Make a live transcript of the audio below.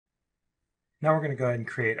Now we're going to go ahead and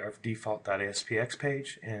create our default.aspx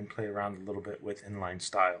page and play around a little bit with inline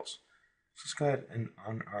styles. So let's go ahead and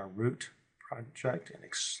on our root project in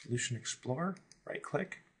Solution Explorer, right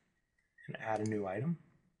click and add a new item.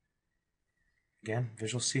 Again,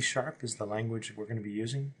 Visual C# is the language we're going to be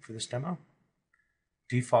using for this demo.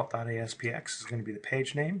 Default.aspx is going to be the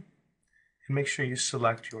page name, and make sure you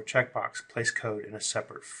select your checkbox, place code in a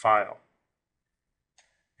separate file.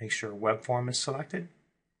 Make sure web form is selected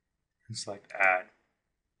and select add.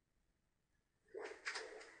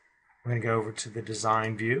 We're going to go over to the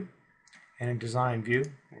design view, and in design view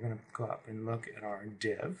we're going to go up and look at our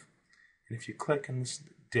div, and if you click on this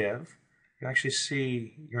div you actually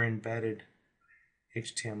see your embedded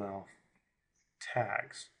HTML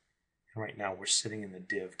tags, and right now we're sitting in the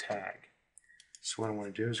div tag. So what I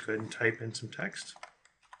want to do is go ahead and type in some text.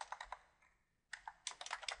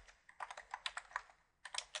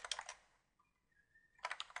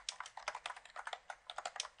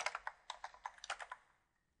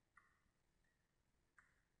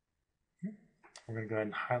 We're going to go ahead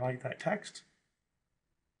and highlight that text,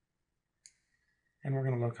 and we're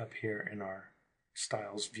going to look up here in our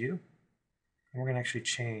styles view, and we're going to actually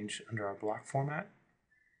change under our block format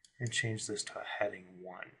and change this to a heading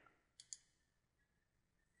 1.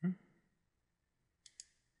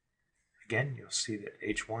 Again, you'll see that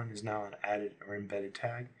H1 is now an added or embedded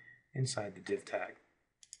tag inside the div tag.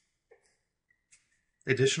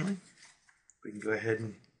 Additionally, we can go ahead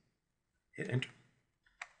and hit enter,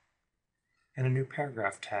 and a new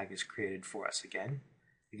paragraph tag is created for us. Again,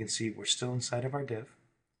 you can see we're still inside of our div,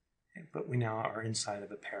 but we now are inside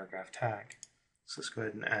of a paragraph tag. So let's go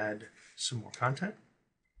ahead and add some more content.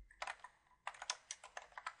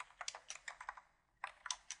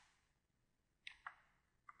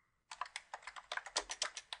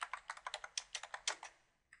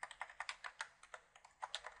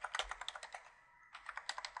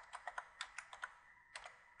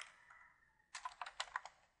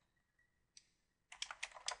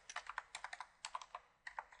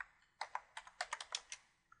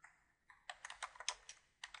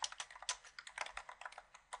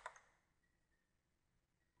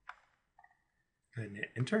 Go ahead and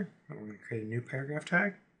hit enter, and we're going to create a new paragraph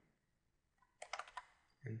tag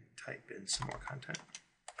and type in some more content.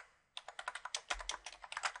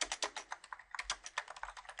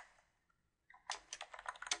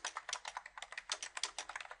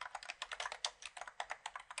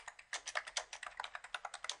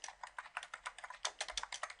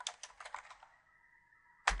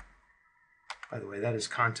 By the way, that is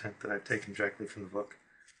content that I've taken directly from the book,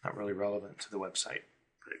 not really relevant to the website,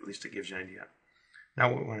 but at least it gives you an idea. Now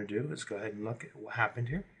what we want to do is go ahead and look at what happened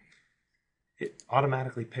here. It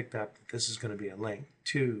automatically picked up that this is going to be a link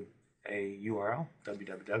to a URL,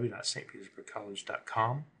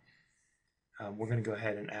 www.stpetersburgcollege.com. We're going to go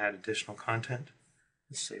ahead and add additional content.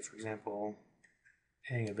 Let's say, for example,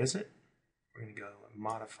 paying a visit. We're going to go and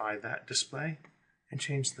modify that display and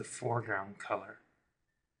change the foreground color.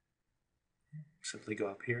 Simply go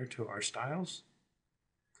up here to our styles,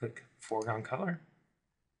 click foreground color,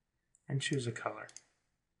 and choose a color.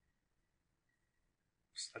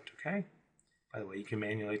 Select OK. By the way, you can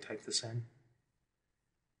manually type this in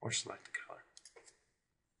or select the color.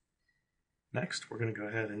 Next, we're going to go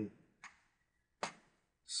ahead and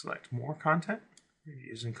select more content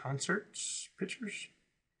using concerts, pictures,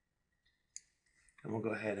 and we'll go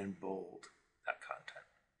ahead and bold that content.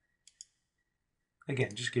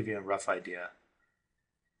 Again, just give you a rough idea,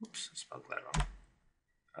 oops, I spelled that wrong,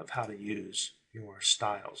 of how to use your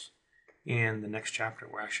styles. In the next chapter,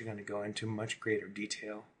 we're actually going to go into much greater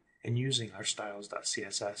detail in using our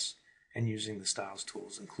styles.css and using the styles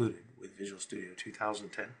tools included with Visual Studio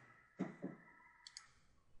 2010.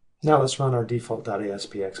 Now let's run our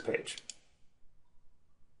default.aspx page.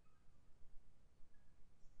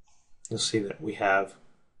 You'll see that we have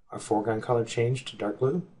our foreground color changed to dark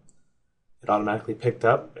blue. It automatically picked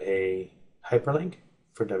up a hyperlink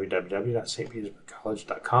for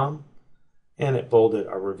www.stpetersburgcollege.com, and it bolded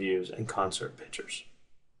our reviews and concert pictures.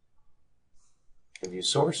 View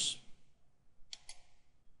source,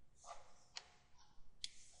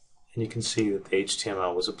 and you can see that the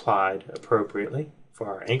HTML was applied appropriately for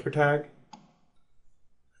our anchor tag.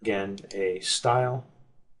 Again, a style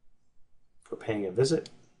for paying a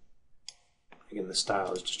visit. Again, the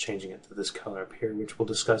style is just changing it to this color up here, which we'll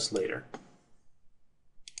discuss later.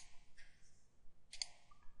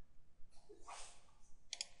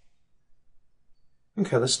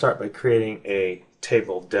 Okay, let's start by creating a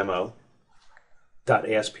table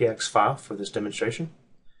demo.aspx file for this demonstration.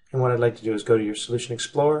 And what I'd like to do is go to your Solution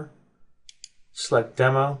Explorer, select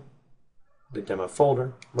Demo, the demo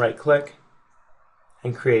folder, right click,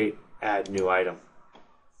 and create Add New Item.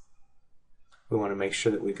 We want to make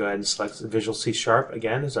sure that we go ahead and select Visual C#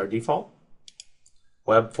 again as our default,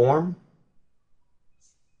 Web Form,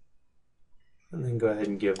 and then go ahead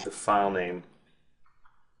and give the file name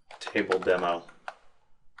Table Demo.aspx.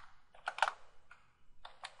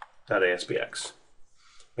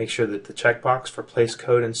 Make sure that the checkbox for Place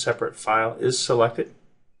Code in Separate File is selected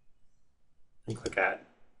and click Add.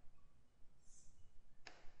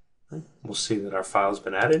 We'll see that our file has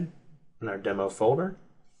been added in our demo folder.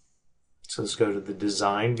 So let's go to the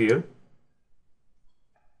Design view.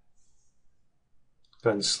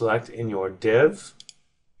 Go ahead and select in your div,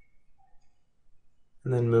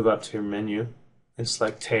 and then move up to your menu and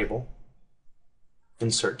select Table,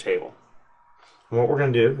 Insert Table. And what we're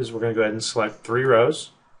going to do is we're going to go ahead and select 3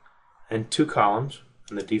 rows and 2 columns,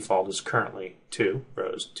 and the default is currently 2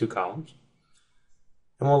 rows, 2 columns.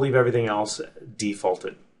 And we'll leave everything else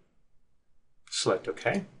defaulted. Select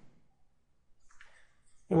OK.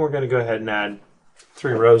 And we're going to go ahead and add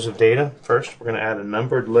 3 rows of data. First, we're going to add a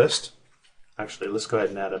numbered list. Actually, let's go ahead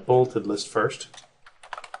and add a bulleted list first.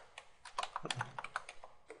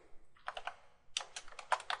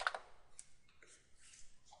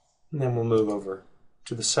 And then we'll move over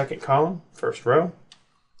to the second column, first row.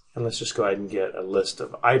 And let's just go ahead and get a list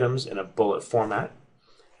of items in a bullet format.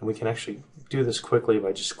 And we can actually do this quickly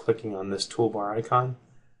by just clicking on this toolbar icon.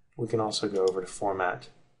 We can also go over to Format,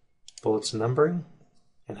 Bullets and Numbering,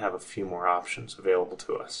 and have a few more options available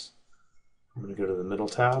to us. I'm going to go to the middle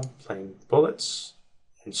tab, Plain Bullets,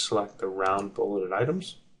 and select the round bulleted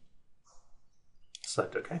items.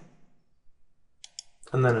 Select OK.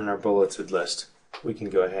 And then in our bulleted list, we can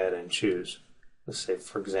go ahead and choose, let's say,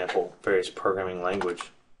 for example, various programming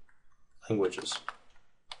languages.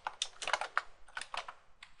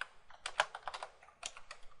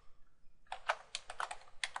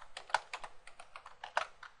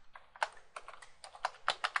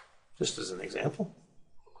 Just as an example.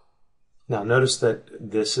 Now notice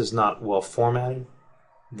that this is not well formatted.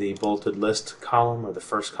 The bulleted list column or the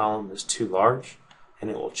first column is too large, and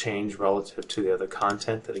it will change relative to the other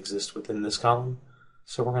content that exists within this column.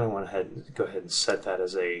 So we're going to go ahead and set that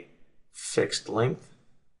as a fixed length.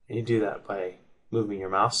 And you do that by moving your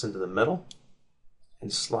mouse into the middle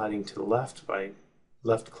and sliding to the left by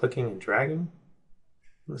left clicking and dragging.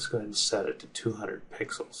 Let's go ahead and set it to 200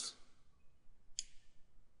 pixels.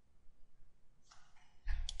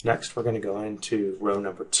 Next, we're going to go into row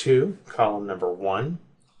number 2, column number 1,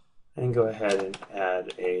 and go ahead and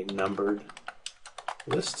add a numbered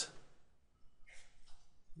list.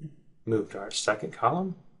 Move to our second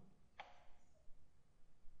column.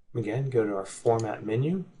 Again, go to our Format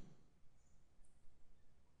menu,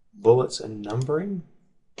 Bullets and Numbering,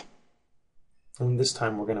 and this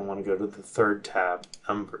time we're going to want to go to the third tab,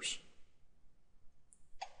 Numbers.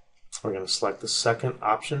 We're going to select the second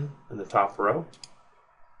option in the top row.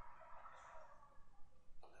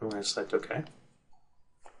 And we're going to select OK.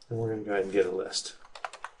 And we're going to go ahead and get a list.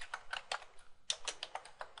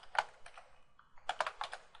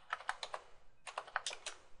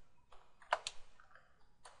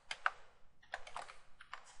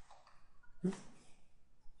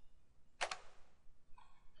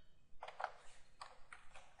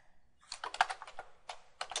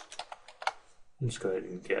 Just go ahead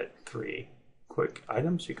and get 3 quick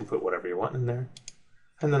items. You can put whatever you want in there.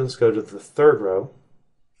 And then let's go to the third row,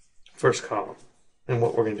 first column. And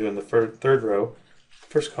what we're going to do in the third row,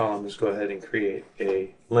 first column, is go ahead and create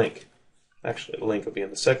a link. Actually, the link will be in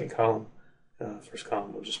the second column. First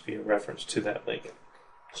column will just be a reference to that link.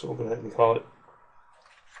 So we'll go ahead and call it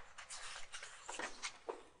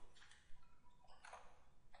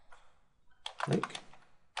link.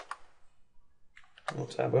 We'll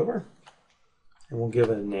tab over. And we'll give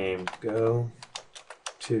it a name, Go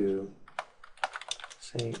to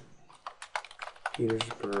St.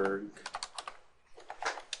 Petersburg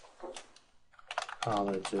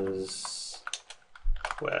College's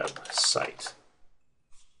website.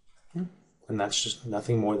 And that's just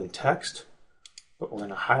nothing more than text, but we're going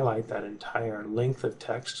to highlight that entire length of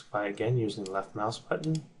text by again using the left mouse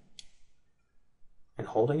button and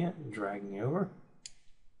holding it and dragging it over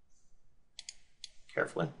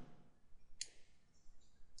carefully.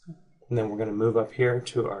 And then we're going to move up here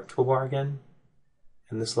to our toolbar again,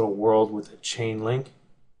 and this little world with a chain link,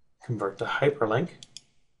 convert to hyperlink,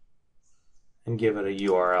 and give it a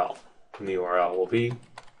URL. And the URL will be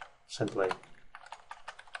simply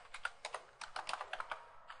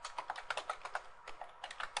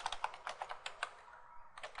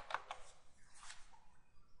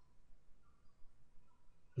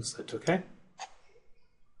and select OK.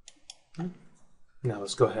 Now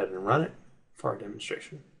let's go ahead and run it for our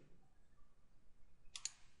demonstration.